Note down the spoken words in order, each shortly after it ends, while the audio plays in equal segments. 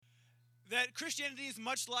that Christianity is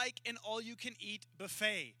much like an all-you-can-eat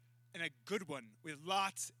buffet, and a good one with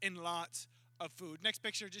lots and lots of food. Next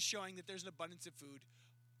picture just showing that there's an abundance of food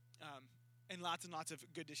and lots of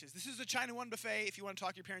good dishes. This is the China One buffet if you want to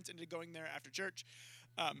talk your parents into going there after church.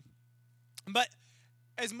 But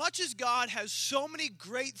as much as God has so many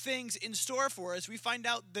great things in store for us, we find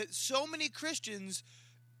out that so many Christians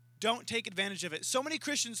don't take advantage of it. So many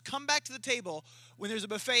Christians come back to the table when there's a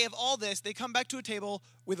buffet of all this. They come back to a table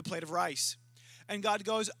with a plate of rice. And God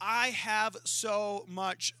goes, I have so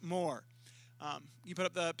much more. You put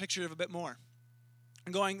up the picture of a bit more.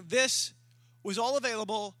 And going, this was all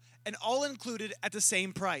available and all included at the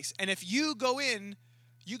same price. And if you go in,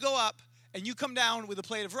 you go up, and you come down with a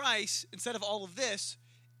plate of rice instead of all of this,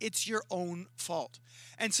 it's your own fault.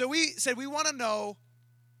 And so we said we want to know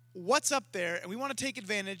what's up there, and we want to take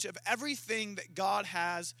advantage of everything that God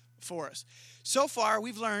has for us. So far,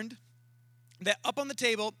 we've learned that up on the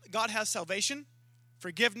table, God has salvation,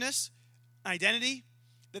 forgiveness, identity,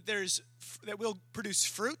 that will produce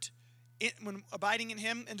fruit when abiding in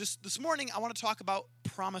Him. And just this morning, I want to talk about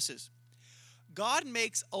promises. God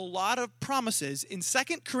makes a lot of promises in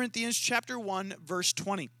 2 Corinthians chapter 1, verse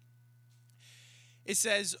 20. It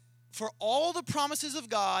says, for all the promises of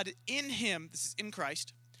God in Him, this is in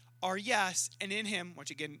Christ, are yes, and in Him,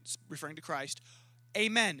 once again referring to Christ,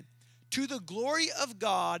 amen, to the glory of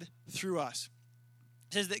God through us.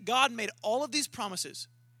 It says that God made all of these promises.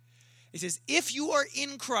 It says, if you are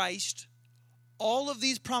in Christ, all of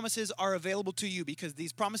these promises are available to you because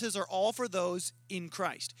these promises are all for those in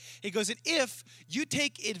Christ. He goes, and if you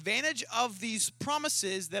take advantage of these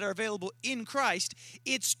promises that are available in Christ,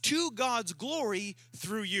 it's to God's glory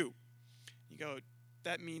through you. You go,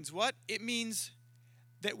 that means what? It means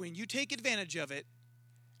that when you take advantage of it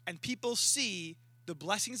and people see the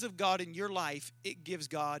blessings of God in your life, it gives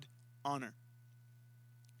God honor.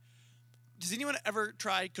 Does anyone ever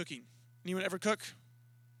try cooking? Anyone ever cook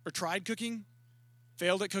or tried cooking?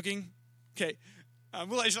 Failed at cooking? Okay.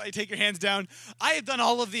 We'll actually take your hands down. I have done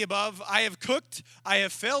all of the above. I have cooked. I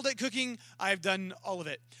have failed at cooking. I have done all of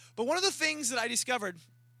it. But one of the things that I discovered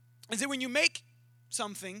is that when you make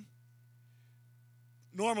something,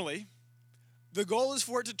 normally, the goal is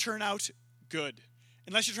for it to turn out good.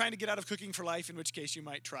 Unless you're trying to get out of cooking for life, in which case you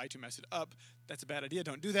might try to mess it up. That's a bad idea.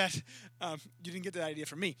 Don't do that. You didn't get that idea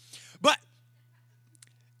from me. But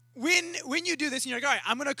when you do this and you're like, all right,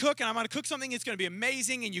 I'm going to cook and I'm going to cook something that's going to be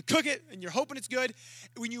amazing, and you cook it and you're hoping it's good.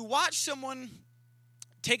 When you watch someone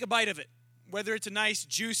take a bite of it, whether it's a nice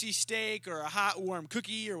juicy steak or a hot warm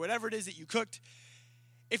cookie or whatever it is that you cooked,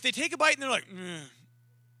 if they take a bite and they're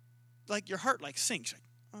like your heart sinks. Like,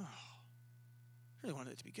 oh, I really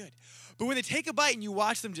wanted it to be good. But when they take a bite and you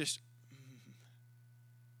watch them just,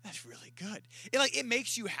 that's really good. It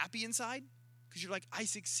makes you happy inside because you're like, I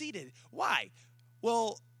succeeded. Why?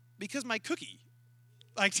 Well, because my cookie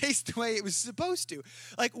tastes the way it was supposed to.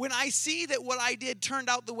 When I see that what I did turned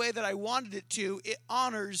out the way that I wanted it to, it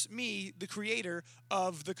honors me, the creator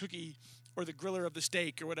of the cookie or the griller of the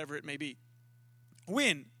steak or whatever it may be.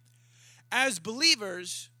 When, as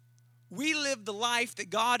believers, we live the life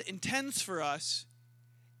that God intends for us,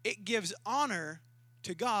 it gives honor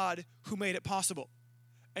to God who made it possible.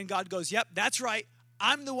 And God goes, yep, that's right.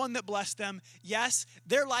 I'm the one that blessed them. Yes,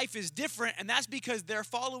 their life is different, and that's because they're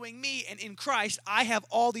following me, and in Christ, I have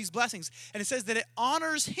all these blessings. And it says that it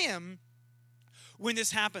honors Him when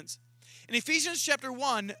this happens. In Ephesians chapter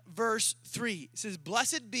 1, verse 3, it says,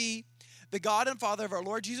 blessed be the God and Father of our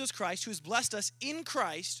Lord Jesus Christ, who has blessed us in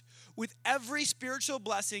Christ with every spiritual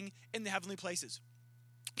blessing in the heavenly places.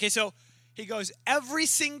 Okay, so he goes, every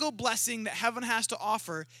single blessing that heaven has to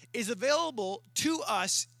offer is available to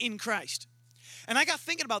us in Christ. And I got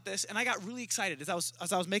thinking about this, and I got really excited as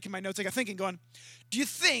I was making my notes. I got thinking, going, do you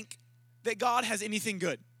think that God has anything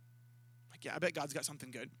good? Yeah, I bet God's got something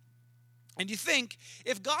good. And do you think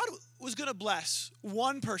if God was going to bless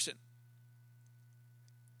one person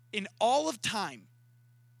in all of time,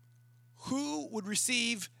 who would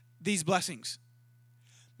receive these blessings?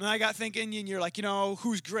 And I got thinking, and you're like,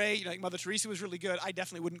 who's great? You're like, Mother Teresa was really good. I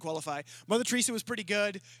definitely wouldn't qualify. Mother Teresa was pretty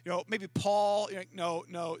good. Maybe Paul. You're like,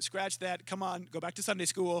 no, scratch that. Come on, go back to Sunday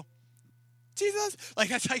school. Jesus.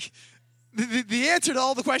 That's the answer to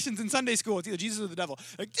all the questions in Sunday school. It's either Jesus or the devil.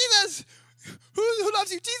 Like, Jesus, who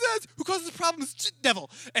loves you? Jesus, who causes problems? Devil.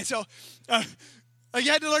 And so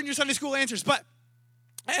you had to learn your Sunday school answers. But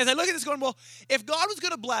as I look at this going, well, if God was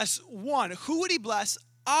going to bless one, who would He bless?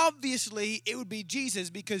 Obviously, it would be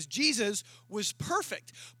Jesus because Jesus was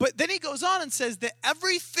perfect. But then he goes on and says that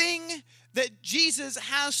everything that Jesus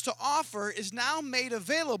has to offer is now made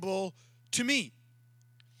available to me.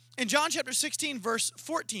 In John chapter 16, verse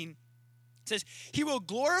 14, says, he will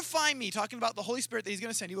glorify me, talking about the Holy Spirit that he's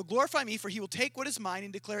going to send. He will glorify me, for he will take what is mine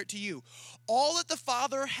and declare it to you. All that the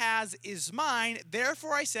Father has is mine.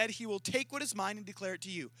 Therefore, I said, he will take what is mine and declare it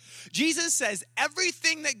to you. Jesus says,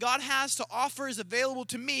 everything that God has to offer is available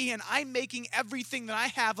to me, and I'm making everything that I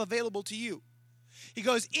have available to you. He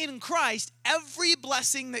goes, in Christ, every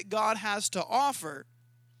blessing that God has to offer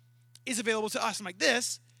is available to us. I'm like,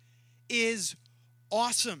 this is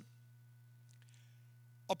awesome.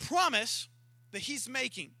 A promise that he's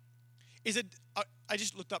making is I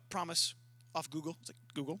just looked up promise off Google. It's like,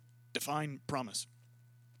 Google, define promise.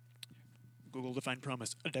 Google, define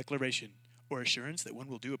promise. A declaration or assurance that one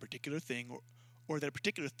will do a particular thing or that a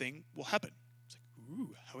particular thing will happen. It's like,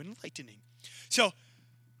 ooh, how enlightening. So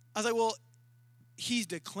I was like, well, he's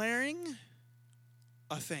declaring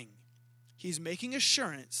a thing. He's making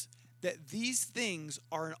assurance that these things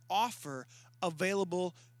are an offer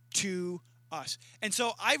available to us. And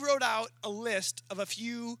so I wrote out a list of a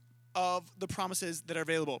few of the promises that are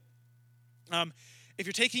available. If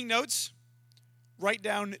you're taking notes, write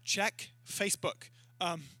down check Facebook.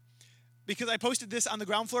 Because I posted this on the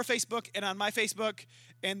Ground Floor Facebook and on my Facebook,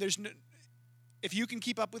 and if you can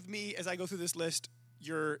keep up with me as I go through this list,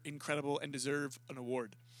 you're incredible and deserve an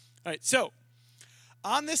award. All right, so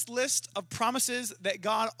on this list of promises that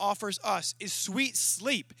God offers us is sweet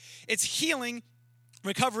sleep. It's healing,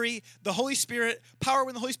 recovery, the Holy Spirit, power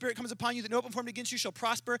when the Holy Spirit comes upon you, that no weapon formed against you shall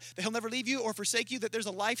prosper, that he'll never leave you or forsake you, that there's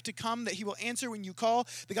a life to come, that he will answer when you call,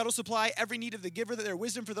 that God will supply every need of the giver, that there are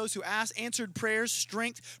wisdom for those who ask, answered prayers,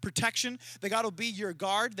 strength, protection, that God will be your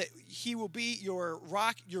guard, that he will be your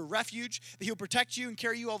rock, your refuge, that he'll protect you and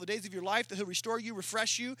carry you all the days of your life, that he'll restore you,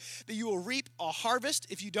 refresh you, that you will reap a harvest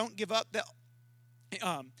if you don't give up, that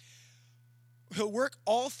he'll work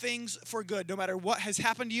all things for good, no matter what has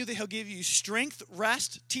happened to you, that he'll give you strength,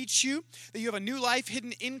 rest, teach you, that you have a new life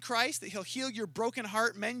hidden in Christ, that he'll heal your broken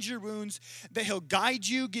heart, mend your wounds, that he'll guide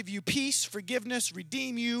you, give you peace, forgiveness,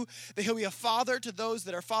 redeem you, that he'll be a father to those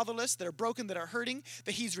that are fatherless, that are broken, that are hurting,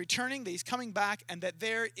 that he's returning, that he's coming back, and that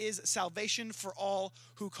there is salvation for all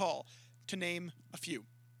who call, to name a few.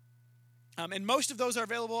 And most of those are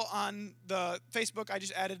available on the Facebook. I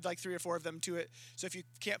just added like 3 or 4 of them to it. So if you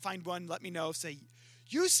can't find one, let me know. Say,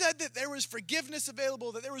 you said that there was forgiveness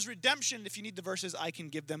available, that there was redemption. If you need the verses, I can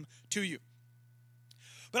give them to you.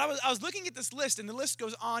 But I was looking at this list, and the list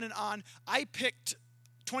goes on and on. I picked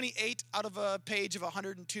 28 out of a page of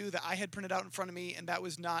 102 that I had printed out in front of me, and that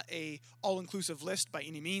was not a all-inclusive list by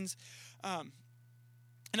any means. And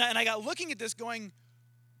I got looking at this going,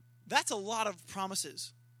 that's a lot of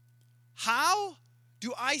promises. How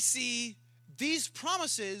do I see these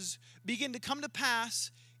promises begin to come to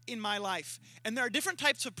pass in my life? And there are different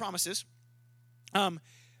types of promises. A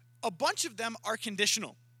bunch of them are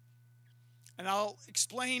conditional. And I'll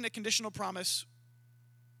explain a conditional promise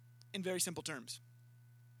in very simple terms.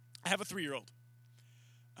 I have a 3-year-old.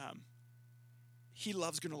 He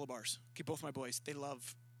loves granola bars. Okay, both my boys, they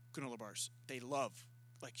love granola bars. They love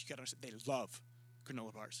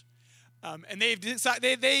granola bars. And they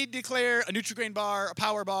declare a Nutri-Grain bar, a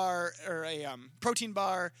Power bar, or a protein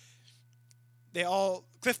bar.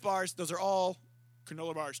 Cliff bars, those are all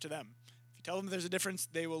granola bars to them. If you tell them there's a difference,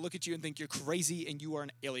 they will look at you and think you're crazy and you are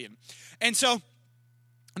an alien. And so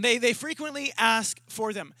they frequently ask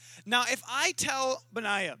for them. Now, if I tell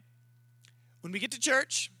Benaiah, when we get to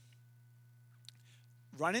church,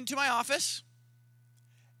 run into my office,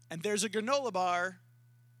 and there's a granola bar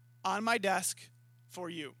on my desk for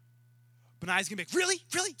you. Benaiah's going to be like, really?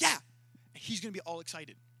 Really? Yeah. And he's going to be all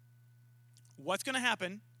excited. What's going to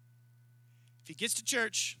happen if he gets to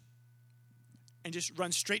church and just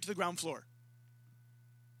runs straight to the ground floor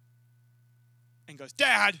and goes,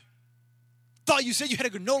 Dad, thought you said you had a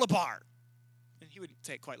granola bar. And he wouldn't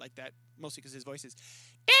say it quite like that, mostly because his voice is,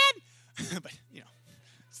 Dad. But,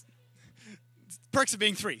 perks of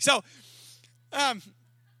being 3. So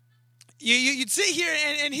you'd sit here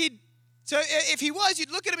and he'd, so if he was, you'd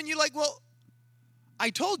look at him and you're like, well, I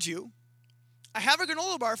told you, I have a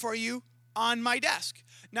granola bar for you on my desk.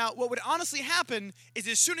 Now, what would honestly happen is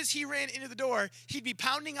as soon as he ran into the door, he'd be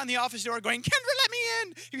pounding on the office door going, Kendra, let me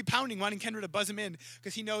in. He'd be pounding, wanting Kendra to buzz him in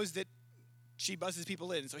because he knows that she buzzes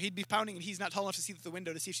people in. So he'd be pounding, and he's not tall enough to see through the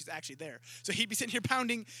window to see if she's actually there. So he'd be sitting here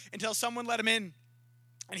pounding until someone let him in,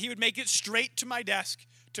 and he would make it straight to my desk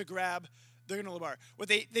to grab the granola bar. What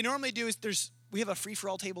they normally do is we have a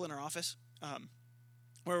free-for-all table in our office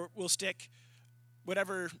where we'll stick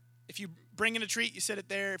whatever. If you bring in a treat, you set it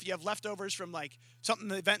there. If you have leftovers from like something,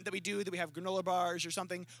 the event that we do, that we have granola bars or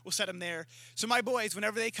something, we'll set them there. So my boys,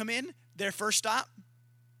 whenever they come in, their first stop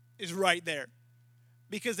is right there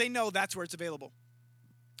because they know that's where it's available.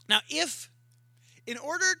 Now, if in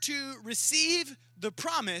order to receive the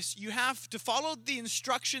promise, you have to follow the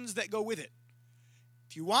instructions that go with it.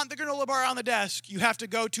 If you want the granola bar on the desk, you have to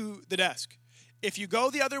go to the desk. If you go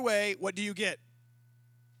the other way, what do you get?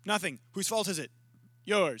 Nothing. Whose fault is it?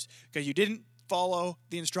 Yours, because you didn't follow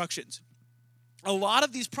the instructions. A lot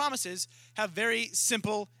of these promises have very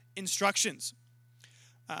simple instructions.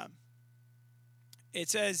 It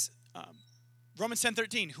says, Romans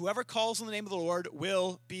 10:13, whoever calls on the name of the Lord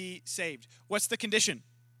will be saved. What's the condition?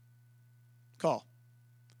 Call.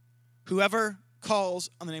 Whoever calls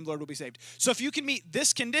on the name of the Lord will be saved. So if you can meet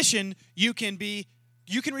this condition, you can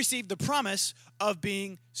receive the promise of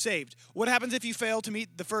being saved. What happens if you fail to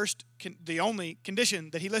meet the only condition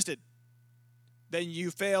that he listed? Then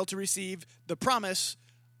you fail to receive the promise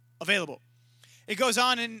available. It goes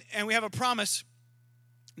on, and we have a promise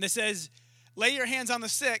that says, lay your hands on the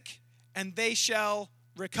sick, and they shall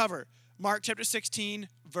recover. Mark chapter 16,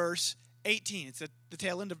 verse 18. It's at the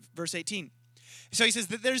tail end of verse 18. So he says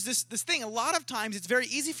that there's this thing. A lot of times it's very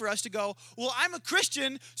easy for us to go, well, I'm a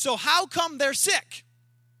Christian, so how come they're sick?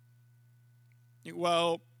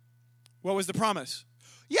 Well, what was the promise?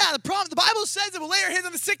 Yeah, the Bible says that we'll lay our hands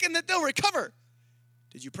on the sick and that they'll recover.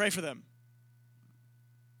 Did you pray for them?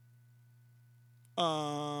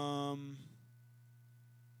 And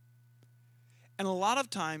a lot of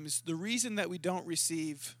times, the reason that we don't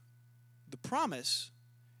receive the promise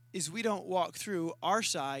is we don't walk through our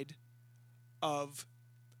side of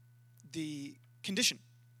the condition,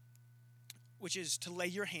 which is to lay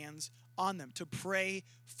your hands on them, to pray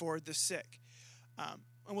for the sick.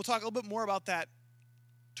 And we'll talk a little bit more about that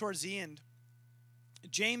towards the end.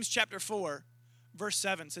 James chapter 4, verse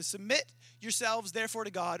 7 says, submit yourselves therefore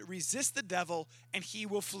to God, resist the devil, and he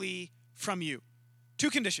will flee from you. Two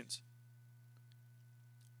conditions.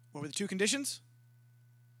 What were the two conditions?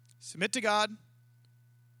 Submit to God,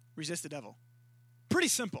 resist the devil. Pretty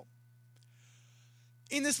simple.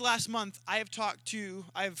 In this last month, I've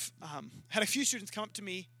had a few students come up to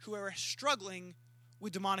me who are struggling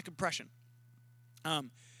with demonic oppression.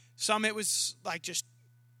 Some it was like just,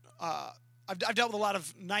 I've dealt with a lot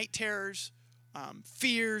of night terrors,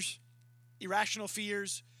 fears, irrational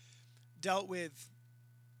fears, dealt with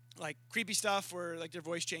like creepy stuff where like their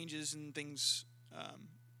voice changes and things,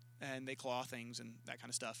 and they claw things and that kind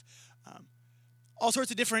of stuff. All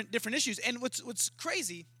sorts of different issues. And what's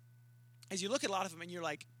crazy is you look at a lot of them and you're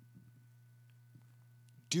like,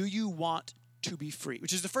 do you want to be free?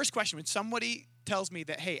 Which is the first question. When somebody tells me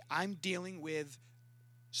that, hey, I'm dealing with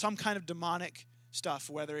some kind of demonic stuff,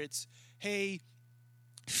 whether it's, hey,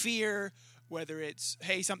 fear, whether it's,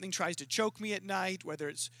 hey, something tries to choke me at night, whether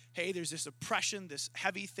it's, hey, there's this oppression, this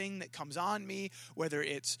heavy thing that comes on me, whether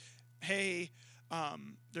it's, hey,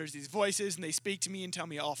 there's these voices and they speak to me and tell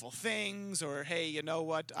me awful things, or, hey, you know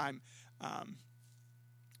what, I've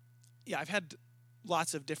had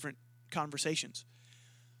lots of different conversations.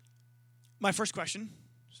 My first question,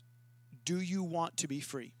 do you want to be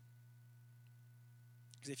free?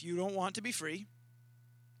 Because if you don't want to be free,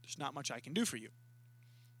 there's not much I can do for you.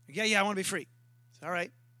 Yeah, I want to be free. It's all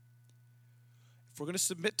right. If we're going to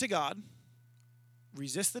submit to God,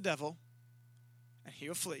 resist the devil, and he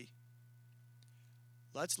will flee,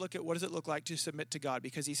 let's look at what does it look like to submit to God.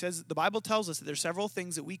 Because he says, the Bible tells us that there's several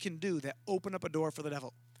things that we can do that open up a door for the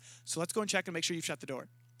devil. So let's go and check and make sure you've shut the door.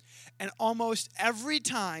 And almost every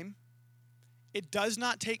time, it does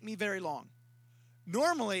not take me very long.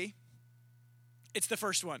 Normally, it's the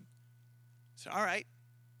first one. So, all right.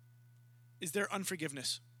 Is there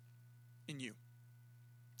unforgiveness in you?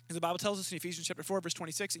 Because the Bible tells us in Ephesians chapter 4, verse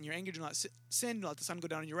 26, in your anger do not sin, do not let the sun go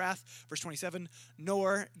down in your wrath. Verse 27,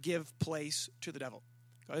 nor give place to the devil.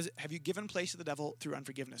 Have you given place to the devil through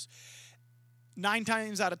unforgiveness? 9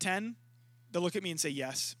 times out of 10, they'll look at me and say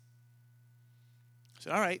yes. I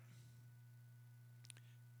said, all right.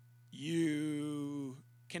 You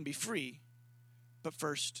can be free, but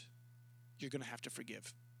first, you're going to have to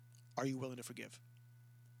forgive. Are you willing to forgive?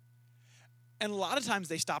 And a lot of times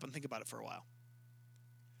they stop and think about it for a while.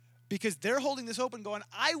 Because they're holding this open going,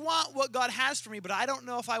 I want what God has for me, but I don't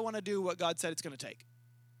know if I want to do what God said it's going to take.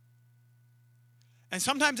 And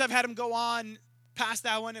sometimes I've had them go on past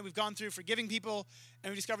that one, and we've gone through forgiving people,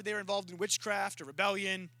 and we discovered they were involved in witchcraft or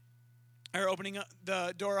rebellion, or opening up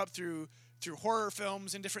the door up through horror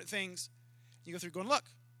films and different things. You go through going, look,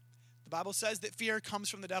 the Bible says that fear comes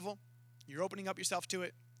from the devil. You're opening up yourself to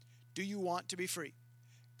it. Do you want to be free?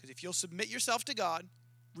 Because if you'll submit yourself to God,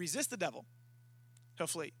 resist the devil, he'll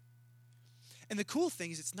flee. And the cool thing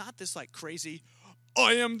is it's not this like crazy,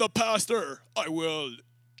 I am the pastor, I will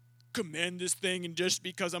command this thing, and just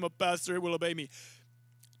because I'm a pastor, it will obey me.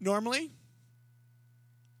 Normally,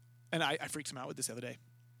 And I freaked them out with this the other day.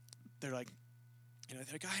 They're like,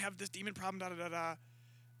 I have this demon problem, da-da-da-da.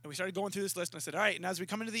 And we started going through this list, and I said, all right, and as we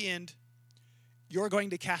come into the end, you're going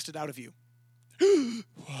to cast it out of you.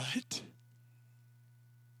 What?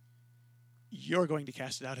 You're going to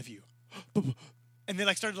cast it out of you. And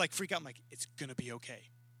they started to freak out. I'm like, it's going to be okay.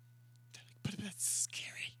 But that's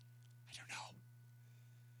scary. I don't know.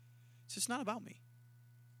 So it's not about me.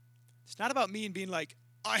 It's not about me and being like,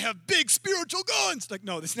 I have big spiritual guns.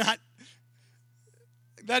 No, that's not.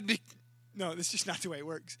 No, that's just not the way it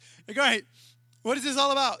works. All right, what is this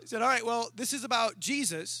all about? He said, all right, well, this is about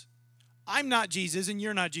Jesus. I'm not Jesus and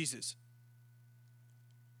you're not Jesus.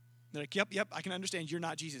 They're like, yep, I can understand you're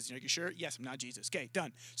not Jesus. You're like, you sure? Yes, I'm not Jesus. Okay,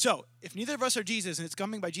 done. So if neither of us are Jesus and it's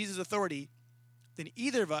coming by Jesus' authority, then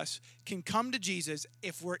either of us can come to Jesus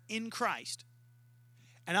if we're in Christ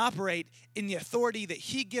and operate in the authority that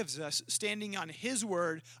he gives us, standing on his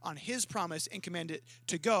word, on his promise, and command it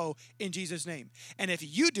to go in Jesus' name. And if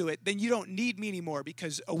you do it, then you don't need me anymore,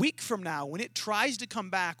 because a week from now, when it tries to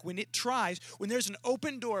come back, when there's an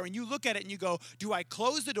open door and you look at it and you go, do I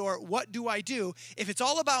close the door? What do I do? If it's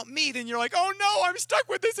all about me, then you're like, oh no, I'm stuck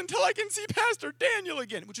with this until I can see Pastor Daniel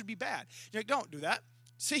again, which would be bad. You're like, don't do that.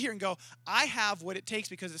 Sit here and go, I have what it takes,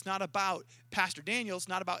 because it's not about Pastor Daniel. It's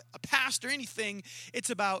not about a pastor, anything.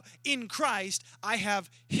 It's about in Christ, I have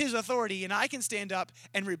his authority, and I can stand up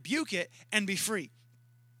and rebuke it and be free.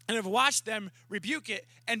 And I've watched them rebuke it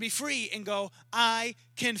and be free and go, I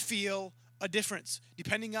can feel a difference.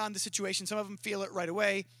 Depending on the situation, some of them feel it right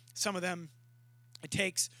away. Some of them, it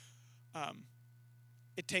takes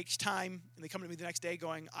time, and they come to me the next day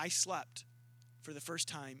going, I slept for the first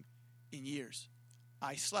time in years.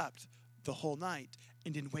 I slept the whole night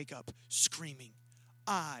and didn't wake up screaming,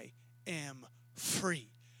 I am free.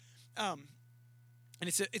 And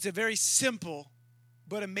it's a very simple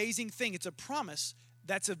but amazing thing. It's a promise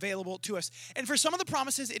that's available to us. And for some of the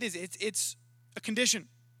promises, it's a condition.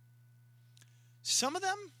 Some of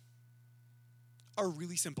them are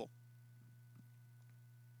really simple.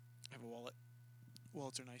 I have a wallet.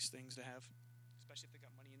 Wallets are nice things to have, especially if they got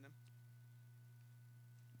money in them.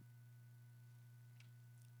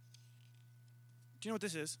 Do you know what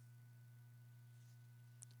this is?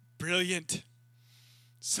 Brilliant.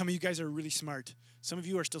 Some of you guys are really smart. Some of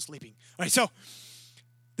you are still sleeping. All right, so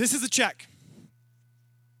this is a check.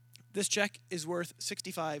 This check is worth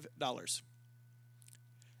 $65.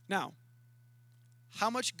 Now,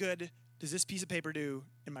 how much good does this piece of paper do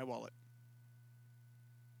in my wallet?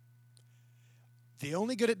 The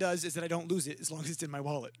only good it does is that I don't lose it as long as it's in my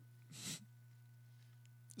wallet.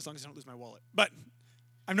 As long as I don't lose my wallet. But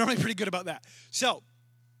I'm normally pretty good about that. So,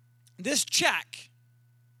 this check,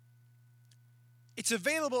 it's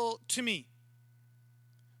available to me.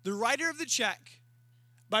 The writer of the check,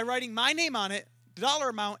 by writing my name on it, the dollar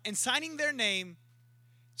amount, and signing their name,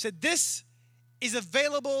 said, this is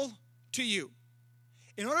available to you.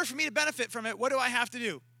 In order for me to benefit from it, what do I have to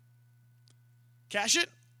do? Cash it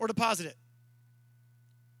or deposit it?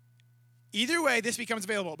 Either way, this becomes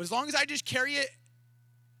available. But as long as I just carry it,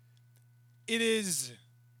 it is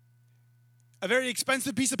a very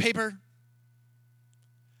expensive piece of paper,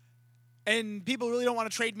 and people really don't want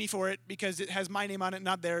to trade me for it because it has my name on it,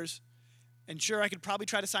 not theirs. And sure, I could probably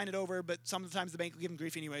try to sign it over, but sometimes the bank will give them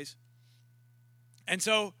grief anyways. And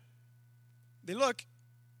so they look.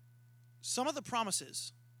 Some of the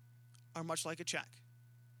promises are much like a check.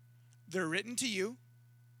 They're written to you.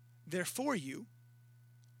 They're for you.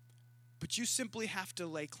 But you simply have to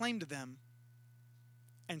lay claim to them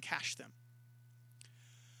and cash them.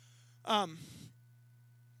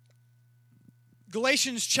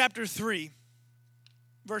 Galatians chapter 3,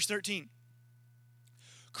 verse 13.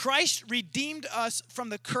 Christ redeemed us from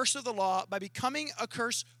the curse of the law by becoming a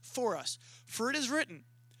curse for us. For it is written,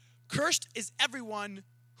 cursed is everyone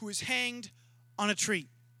who is hanged on a tree.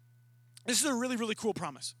 This is a really, really cool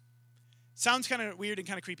promise. Sounds kind of weird and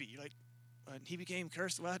kind of creepy. You're like, he became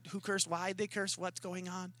cursed? What? Who cursed? Why did they curse? What's going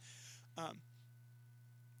on?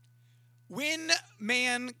 When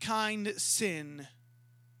mankind sinned,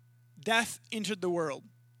 death entered the world.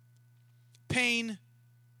 Pain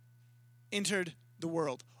entered the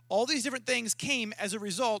world. All these different things came as a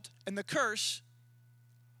result in the curse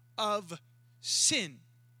of sin.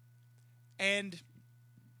 And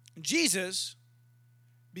Jesus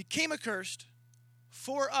became accursed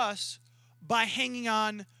for us by hanging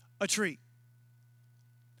on a tree.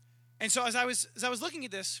 And so as I was looking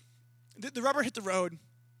at this, the rubber hit the road.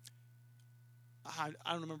 I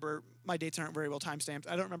don't remember. My dates aren't very well time-stamped.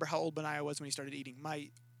 I don't remember how old Benaiah was when he started eating. My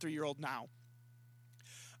 3-year-old now.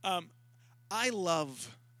 I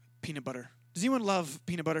love peanut butter. Does anyone love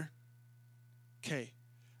peanut butter? Okay.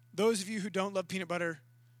 those of you who don't love peanut butter,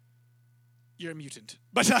 you're a mutant.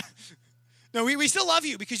 But no, we still love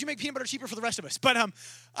you because you make peanut butter cheaper for the rest of us. But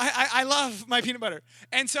I love my peanut butter.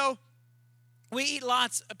 And so we eat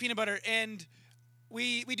lots of peanut butter, and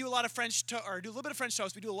we do a lot of French toast, or do a little bit of French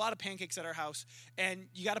toast. We do a lot of pancakes at our house, and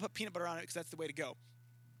you got to put peanut butter on it because that's the way to go.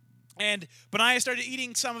 And Benaiah started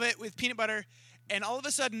eating some of it with peanut butter, and all of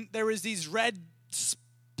a sudden there was these red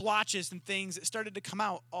splotches and things that started to come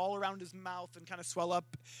out all around his mouth and kind of swell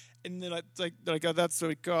up, and they're like, oh, that's what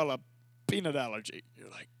we call a peanut allergy. You're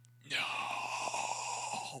like, no,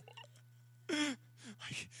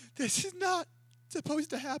 like, this is not supposed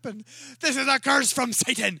to happen. This is a curse from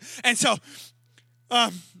Satan. And so,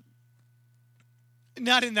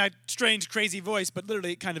 not in that strange, crazy voice, but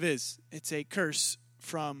literally it kind of is. It's a curse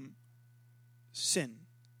from sin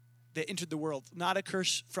that entered the world, not a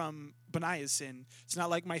curse from Benaiah's sin. It's not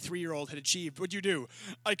like my 3-year-old had achieved. What'd you do?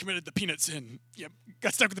 I committed the peanut sin. Yep,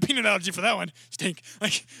 got stuck with the peanut allergy for that one. Stink.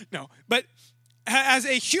 Like, no. But as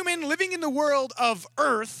a human living in the world of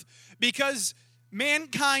earth, because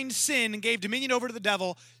mankind sin and gave dominion over to the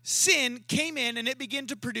devil, sin came in and it began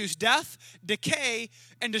to produce death, decay,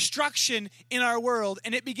 and destruction in our world,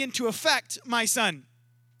 and it began to affect my son.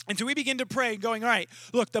 And so we begin to pray, going, all right,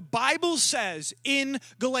 look, the Bible says in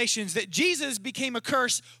Galatians that Jesus became a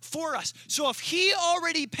curse for us. So if he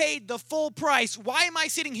already paid the full price, why am I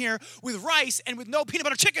sitting here with rice and with no peanut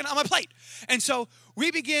butter chicken on my plate? And so we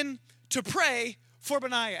begin to pray for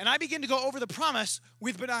Benaiah. And I begin to go over the promise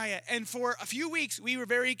with Benaiah. And for a few weeks, we were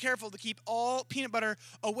very careful to keep all peanut butter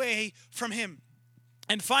away from him.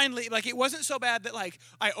 And finally, like, it wasn't so bad that, like,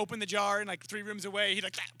 I opened the jar and, like, 3 rooms away, he'd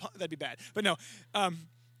like, that'd be bad. But no,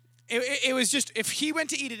 it was just, if he went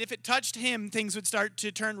to eat it, if it touched him, things would start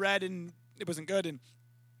to turn red, and it wasn't good. And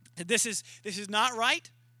this is not right.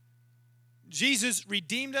 Jesus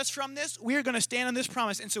redeemed us from this. We are going to stand on this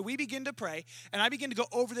promise. And so we begin to pray, and I begin to go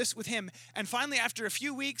over this with him. And finally, after a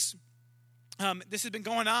few weeks, this has been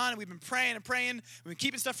going on, and we've been praying and praying. We've been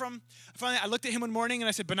keeping stuff from. Finally, I looked at him one morning, and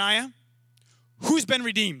I said, Benaiah, who's been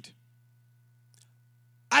redeemed?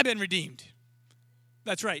 I've been redeemed.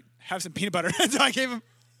 That's right. Have some peanut butter. So I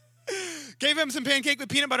gave him some pancake with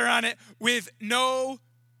peanut butter on it with no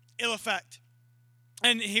ill effect.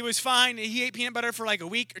 And he was fine. He ate peanut butter for like a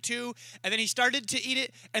week or 2, and then he started to eat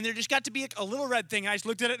it, and there just got to be a little red thing. I just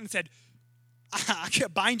looked at it and said, I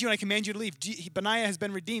bind you and I command you to leave. Benaiah has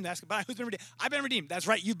been redeemed. Ask Benaiah, who's been redeemed? I've been redeemed. That's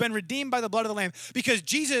right. You've been redeemed by the blood of the Lamb because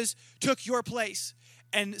Jesus took your place.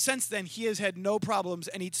 And since then, he has had no problems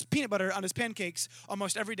and eats peanut butter on his pancakes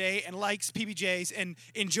almost every day and likes PBJs and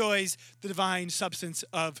enjoys the divine substance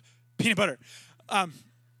of peanut butter. But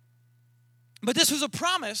this was a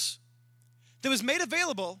promise that was made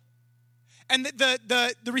available, and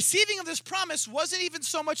the receiving of this promise wasn't even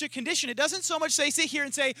so much a condition. It doesn't so much sit here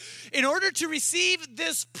and say, in order to receive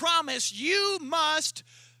this promise, you must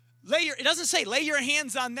it doesn't say lay your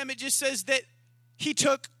hands on them. It just says that he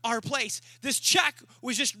took our place. This check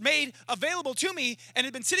was just made available to me and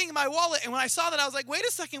had been sitting in my wallet. And when I saw that, I was like, wait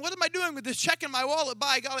a second, what am I doing with this check in my wallet?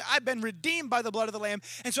 By golly, I've been redeemed by the blood of the Lamb.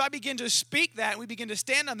 And so I began to speak that, and we begin to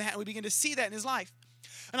stand on that, and we begin to see that in his life.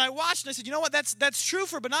 And I watched, and I said, you know what, that's true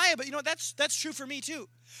for Benaiah, but you know what, that's true for me too.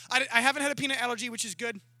 I haven't had a peanut allergy, which is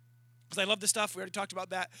good, because I love this stuff. We already talked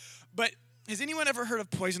about that. But has anyone ever heard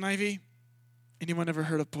of poison ivy? Anyone ever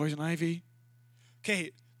heard of poison ivy?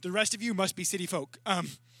 Okay, the rest of you must be city folk.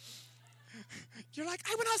 You're like,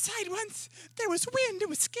 I went outside once. There was wind. It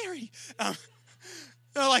was scary.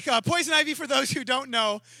 Poison ivy, for those who don't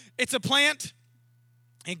know, it's a plant.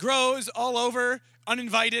 It grows all over,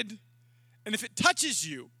 uninvited. And if it touches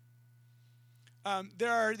you,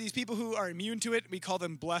 there are these people who are immune to it. We call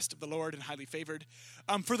them blessed of the Lord and highly favored.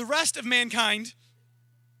 For the rest of mankind,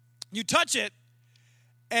 you touch it,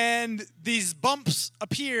 and these bumps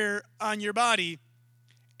appear on your body,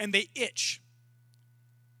 and they itch.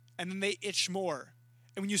 And then they itch more.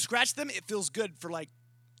 And when you scratch them, it feels good for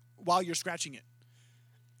while you're scratching it.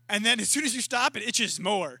 And then as soon as you stop, it itches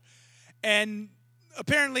more. And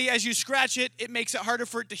apparently, as you scratch it, it makes it harder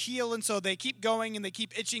for it to heal. And so they keep going, and they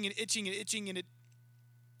keep itching and itching and itching, and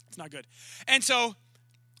it's not good. And so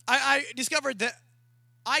I discovered that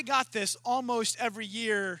I got this almost every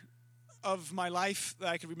year of my life that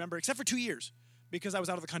I could remember, except for 2 years, because I was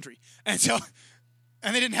out of the country. And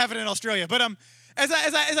they didn't have it in Australia. But as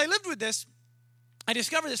I lived with this, I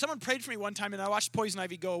discovered that someone prayed for me one time, and I watched poison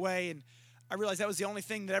ivy go away, and I realized that was the only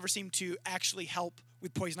thing that ever seemed to actually help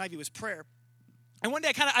with poison ivy was prayer. And one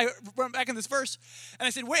day I went back in this verse, and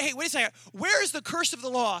I said, wait a second. Where is the curse of the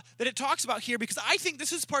law that it talks about here? Because I think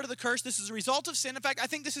this is part of the curse. This is a result of sin. In fact, I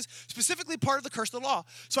think this is specifically part of the curse of the law.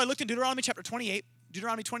 So I looked in Deuteronomy chapter 28,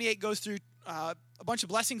 Deuteronomy 28 goes through a bunch of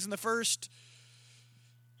blessings in the first,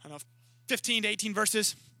 15 to 18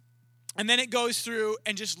 verses. And then it goes through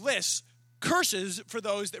and just lists curses for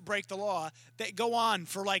those that break the law that go on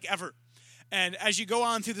for like ever. And as you go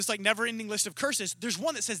on through this like never-ending list of curses, there's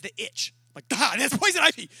one that says the itch. Like, God, that's poison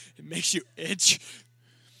ivy. It makes you itch.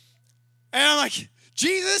 And I'm like,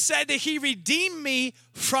 Jesus said that he redeemed me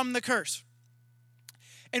from the curse.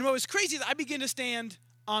 And what was crazy is I begin to stand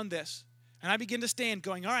on this. And I begin to stand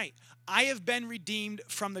going, all right, I have been redeemed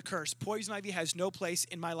from the curse. Poison ivy has no place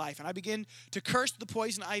in my life. And I begin to curse the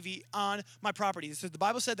poison ivy on my property. It says the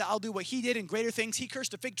Bible said that I'll do what he did and greater things. He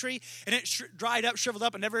cursed a fig tree, and it dried up, shriveled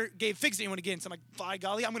up, and never gave figs to anyone again. So I'm like, by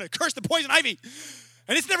golly, I'm going to curse the poison ivy.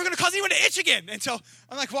 And it's never going to cause anyone to itch again. And so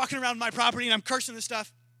I'm like walking around my property, and I'm cursing this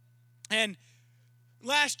stuff. And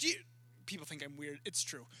last year, people think I'm weird. It's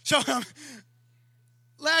true. So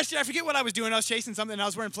last year, I forget what I was doing. I was chasing something, and I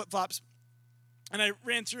was wearing flip-flops. And I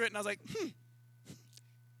ran through it, and I was like,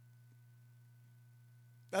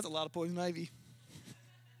 that's a lot of poison ivy.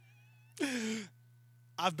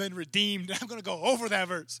 I've been redeemed. I'm going to go over that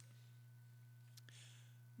verse.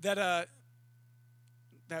 That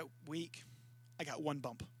week, I got one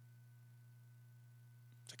bump.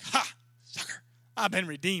 It's like, ha, sucker, I've been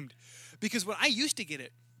redeemed. Because when I used to get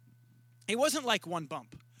it, it wasn't like one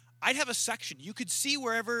bump. I'd have a section. You could see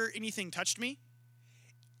wherever anything touched me.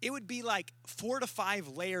 It would be like 4 to 5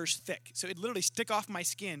 layers thick. So it'd literally stick off my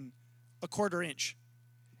skin a 1/4 inch.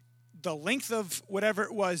 The length of whatever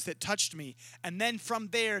it was that touched me. And then from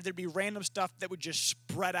there, there'd be random stuff that would just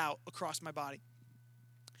spread out across my body.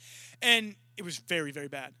 And it was very, very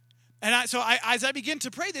bad. And as I began to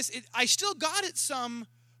pray this, I still got it some,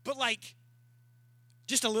 but like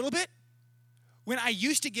just a little bit. When I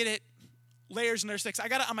used to get it, layers and layers thick. I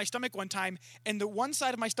got it on my stomach one time, and the one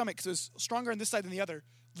side of my stomach, because it was stronger on this side than the other,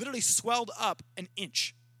 literally swelled up an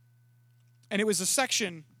inch. And it was a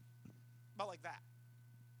section about like that.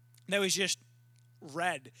 That was just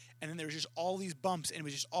red. And then there was just all these bumps, and it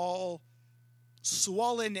was just all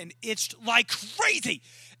swollen and itched like crazy.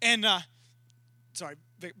 And, sorry,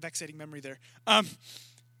 vexating memory there. But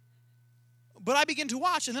I began to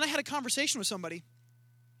watch, and then I had a conversation with somebody,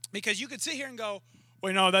 because you could sit here and go,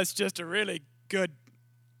 well, no, that's just a really good,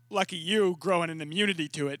 lucky you growing an immunity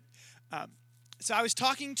to it. So I was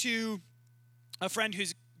talking to a friend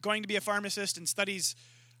who's going to be a pharmacist and studies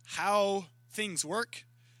how things work.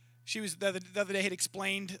 She was the other day had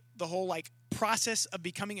explained the whole like process of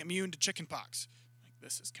becoming immune to chickenpox. Like,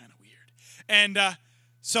 this is kind of weird. And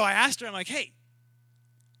so I asked her, I'm like, hey,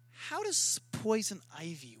 how does poison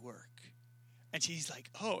ivy work? And she's like,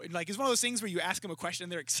 oh, and like it's one of those things where you ask them a question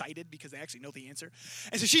and they're excited because they actually know the answer.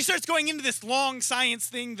 And so she starts going into this long science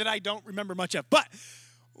thing that I don't remember much of. But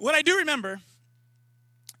what I do remember,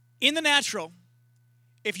 in the natural,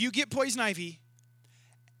 if you get poison ivy,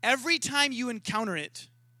 every time you encounter it,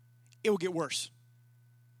 it will get worse.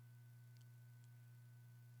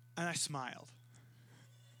 And I smiled.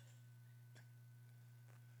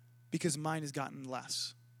 Because mine has gotten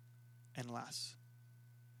less and less.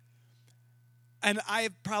 And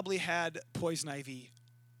I've probably had poison ivy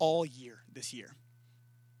all year this year.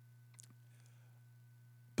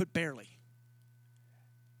 But barely.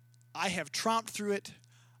 I have tromped through it.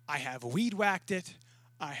 I have weed whacked it.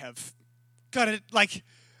 I have cut it. Like,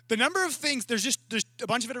 the number of things, there's a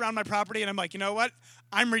bunch of it around my property, and I'm like, you know what?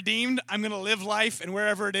 I'm redeemed. I'm going to live life, and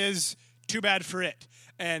wherever it is, too bad for it.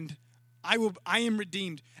 And I am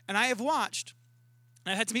redeemed. And I have watched.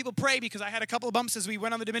 And I had some people pray because I had a couple of bumps as we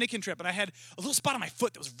went on the Dominican trip, and I had a little spot on my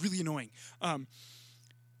foot that was really annoying.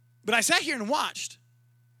 But I sat here and watched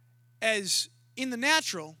as in the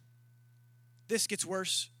natural, this gets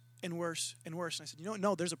worse and worse and worse. And I said, you know what?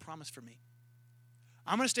 No, there's a promise for me.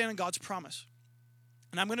 I'm going to stand on God's promise,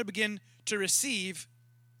 and I'm going to begin to receive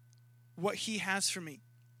what he has for me.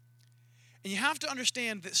 And you have to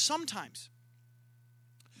understand that sometimes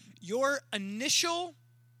your initial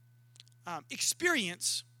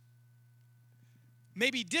experience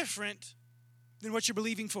may be different than what you're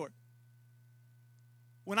believing for.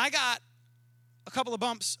 When I got a couple of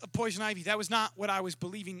bumps of poison ivy, that was not what I was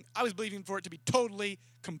believing. I was believing for it to be totally,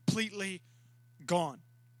 completely gone.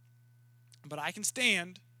 But I can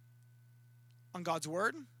stand on God's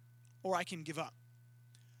word, or I can give up.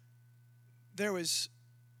 There's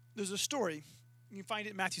a story. You can find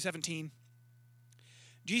it in Matthew 17.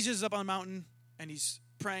 Jesus is up on a mountain, and he's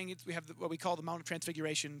praying. We have what we call the Mount of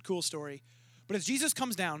Transfiguration. Cool story. But as Jesus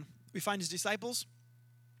comes down, we find his disciples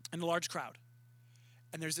and a large crowd.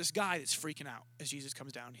 And there's this guy that's freaking out as Jesus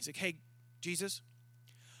comes down. He's like, hey, Jesus,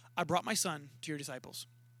 I brought my son to your disciples.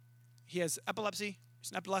 He has epilepsy,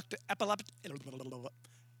 He's an epileptic.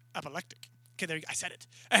 Okay, there you go. I said it.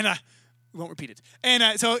 And we won't repeat it.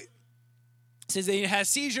 And so it says that he has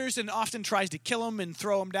seizures and often tries to kill him and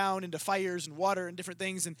throw him down into fires and water and different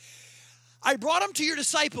things. And I brought him to your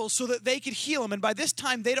disciples so that they could heal him. And by this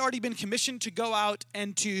time, they'd already been commissioned to go out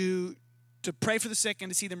and to pray for the sick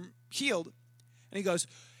and to see them healed. And he goes,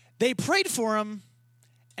 they prayed for him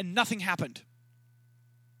and nothing happened.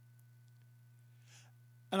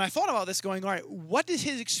 And I thought about this going, all right, what did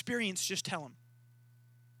his experience just tell him?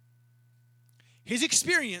 His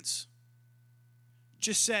experience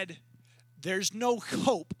just said, there's no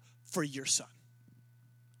hope for your son.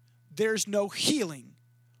 There's no healing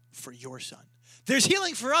for your son. There's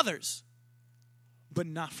healing for others, but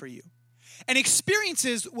not for you. And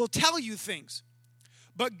experiences will tell you things,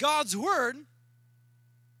 but God's word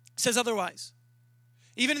says otherwise.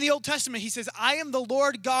 Even in the Old Testament, he says, I am the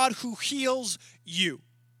Lord God who heals you.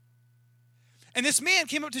 And this man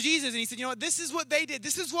came up to Jesus and he said, you know what, this is what they did.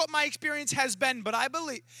 This is what my experience has been, but I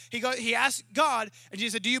believe. He asked God, and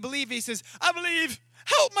Jesus said, do you believe? He says, I believe.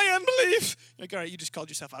 Help my unbelief. You're like, all right, you just called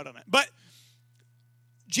yourself out on it. But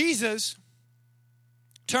Jesus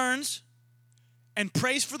turns and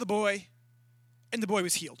prays for the boy, and the boy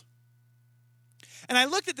was healed. And I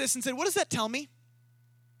looked at this and said, what does that tell me?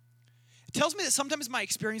 It tells me that sometimes my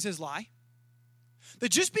experiences lie. That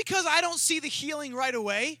just because I don't see the healing right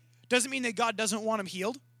away doesn't mean that God doesn't want him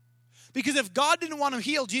healed. Because if God didn't want him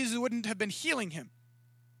healed, Jesus wouldn't have been healing him.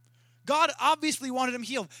 God obviously wanted him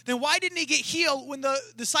healed. Then why didn't he get healed when the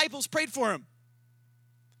disciples prayed for him?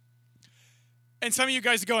 And some of you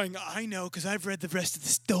guys are going, I know, because I've read the rest of the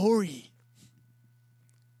story.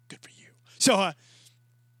 Good for you. So,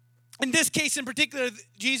 in this case in particular,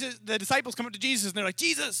 the disciples come up to Jesus and they're like,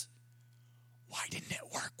 Jesus, why didn't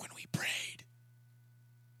it work when we prayed?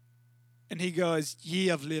 And he goes, ye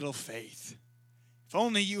of little faith. If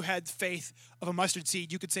only you had faith of a mustard seed,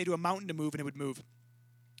 you could say to a mountain to move and it would move.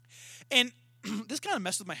 And this kind of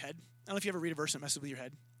messed with my head. I don't know if you ever read a verse that messes with your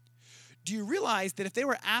head. Do you realize that if they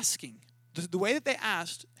were asking, the way that they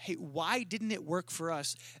asked, hey, why didn't it work for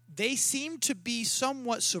us? They seemed to be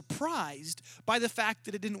somewhat surprised by the fact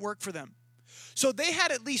that it didn't work for them. So they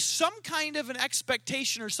had at least some kind of an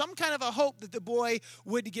expectation or some kind of a hope that the boy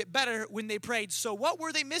would get better when they prayed. So what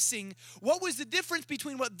were they missing? What was the difference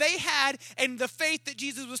between what they had and the faith that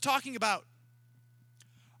Jesus was talking about?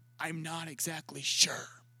 I'm not exactly sure.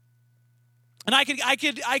 And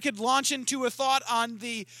I could launch into a thought on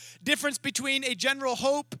the difference between a general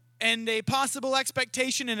hope and a possible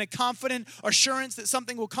expectation and a confident assurance that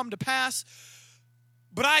something will come to pass.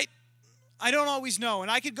 But I don't always know. And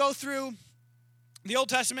I could go through the Old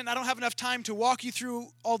Testament, and I don't have enough time to walk you through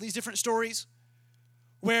all these different stories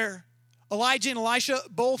where Elijah and Elisha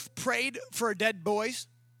both prayed for dead boys.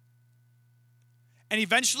 And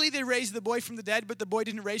eventually they raised the boy from the dead, but the boy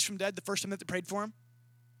didn't raise from dead the first time that they prayed for him.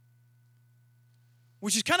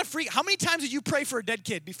 Which is kind of freaky. How many times did you pray for a dead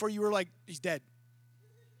kid before you were like, he's dead?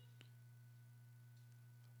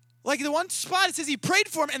 Like the one spot, it says he prayed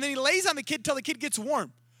for him, and then he lays on the kid till the kid gets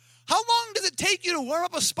warm. How long does it take you to warm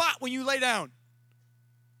up a spot when you lay down?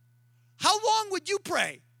 How long would you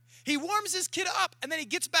pray? He warms his kid up, and then he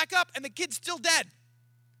gets back up, and the kid's still dead.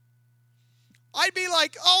 I'd be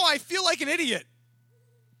like, oh, I feel like an idiot.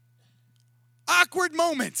 Awkward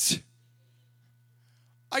moments.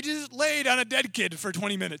 I just laid on a dead kid for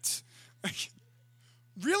 20 minutes.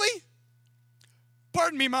 Really?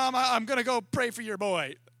 Pardon me, Mom, I'm going to go pray for your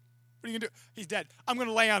boy. What are you going to do? He's dead. I'm going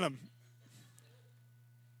to lay on him.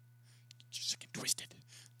 Just get twisted.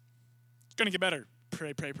 It's going to get better.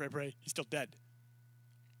 Pray, pray, pray, pray. He's still dead.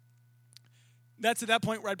 That's at that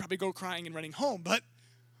point where I'd probably go crying and running home. But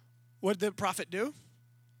what did the prophet do?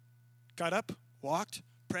 Got up, walked,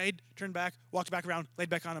 prayed, turned back, walked back around, laid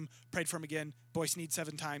back on him, prayed for him again. Boy sneezed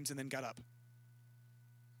 7 times and then got up.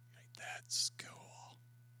 That's cool.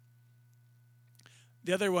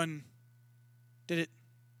 The other one did it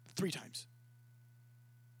 3 times.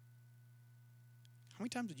 How many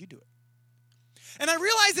times did you do it? And I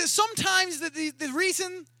realize that sometimes the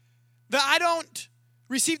reason that I don't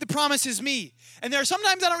receive the promise is me. And there are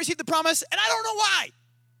sometimes I don't receive the promise and I don't know why.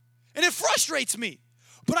 And it frustrates me.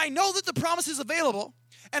 But I know that the promise is available.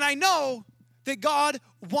 And I know that God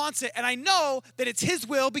wants it. And I know that it's his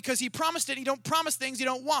will because he promised it. And you don't promise things you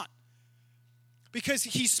don't want. Because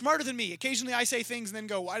he's smarter than me. Occasionally I say things and then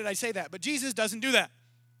go, why did I say that? But Jesus doesn't do that.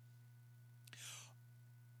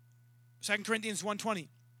 2 Corinthians 1:20.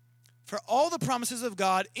 For all the promises of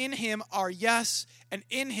God in him are yes, and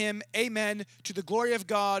in him, amen, to the glory of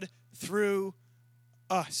God through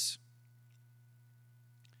us.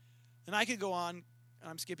 And I could go on, and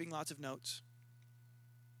I'm skipping lots of notes.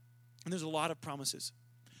 And there's a lot of promises.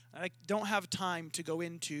 I don't have time to go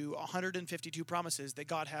into 152 promises that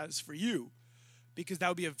God has for you, because that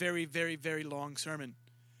would be a very, very, very long sermon.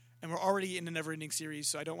 And we're already in a never-ending series,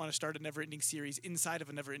 so I don't want to start a never-ending series inside of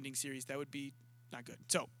a never-ending series. That would be not good.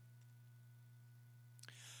 So,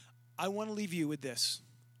 I want to leave you with this.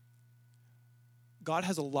 God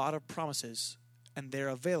has a lot of promises, and they're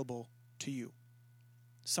available to you.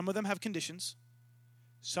 Some of them have conditions.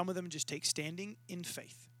 Some of them just take standing in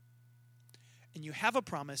faith. And you have a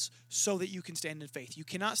promise so that you can stand in faith. You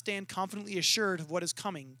cannot stand confidently assured of what is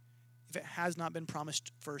coming if it has not been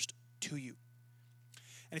promised first to you.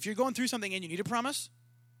 And if you're going through something and you need a promise,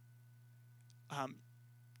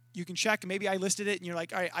 you can check. Maybe I listed it, and you're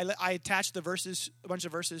like, all right, I attached the verses, a bunch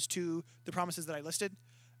of verses to the promises that I listed.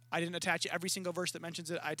 I didn't attach every single verse that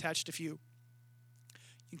mentions it. I attached a few.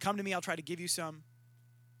 You can come to me. I'll try to give you some.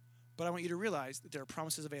 But I want you to realize that there are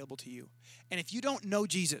promises available to you. And if you don't know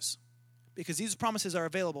Jesus, because these promises are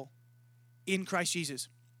available in Christ Jesus,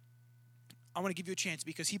 I want to give you a chance,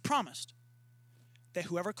 because he promised that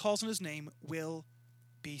whoever calls on his name will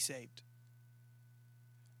be saved.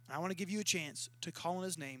 And I want to give you a chance to call on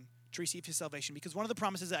his name to receive his salvation, because one of the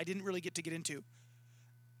promises that I didn't really get into,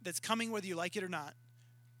 that's coming whether you like it or not,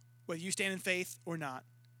 whether you stand in faith or not,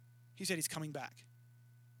 he said he's coming back.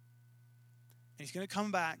 And he's going to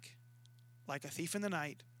come back like a thief in the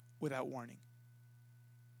night without warning.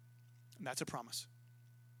 And that's a promise.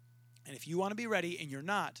 And if you want to be ready and you're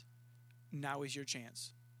not, now is your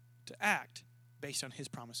chance to act based on his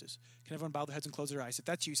promises. Can everyone bow their heads and close their eyes? If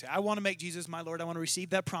that's you, say, I want to make Jesus my Lord. I want to receive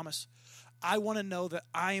that promise. I want to know that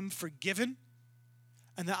I am forgiven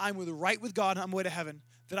and that I'm right with God and I'm way to heaven,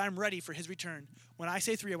 that I'm ready for his return. When I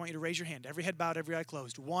say 3, I want you to raise your hand. Every head bowed, every eye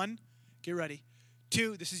closed. 1, get ready.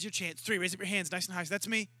 2, this is your chance. 3, raise up your hands nice and high. So that's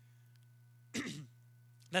me.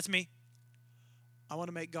 That's me. I want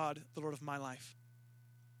to make God the Lord of my life.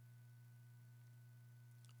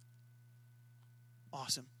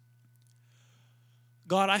 Awesome.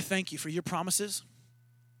 God, I thank you for your promises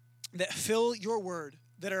that fill your word,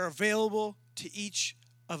 that are available to each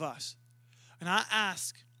of us. And I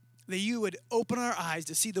ask that you would open our eyes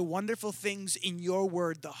to see the wonderful things in your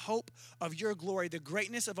word, the hope of your glory, the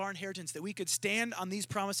greatness of our inheritance, that we could stand on these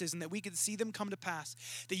promises and that we could see them come to pass,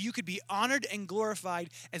 that you could be honored and glorified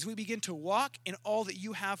as we begin to walk in all that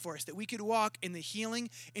you have for us, that we could walk in the healing,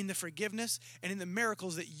 in the forgiveness, and in the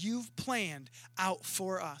miracles that you've planned out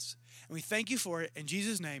for us. And we thank you for it. In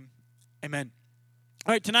Jesus' name, amen.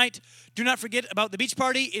 All right, tonight, do not forget about the beach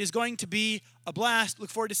party. It is going to be a blast. Look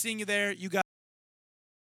forward to seeing you there. You guys.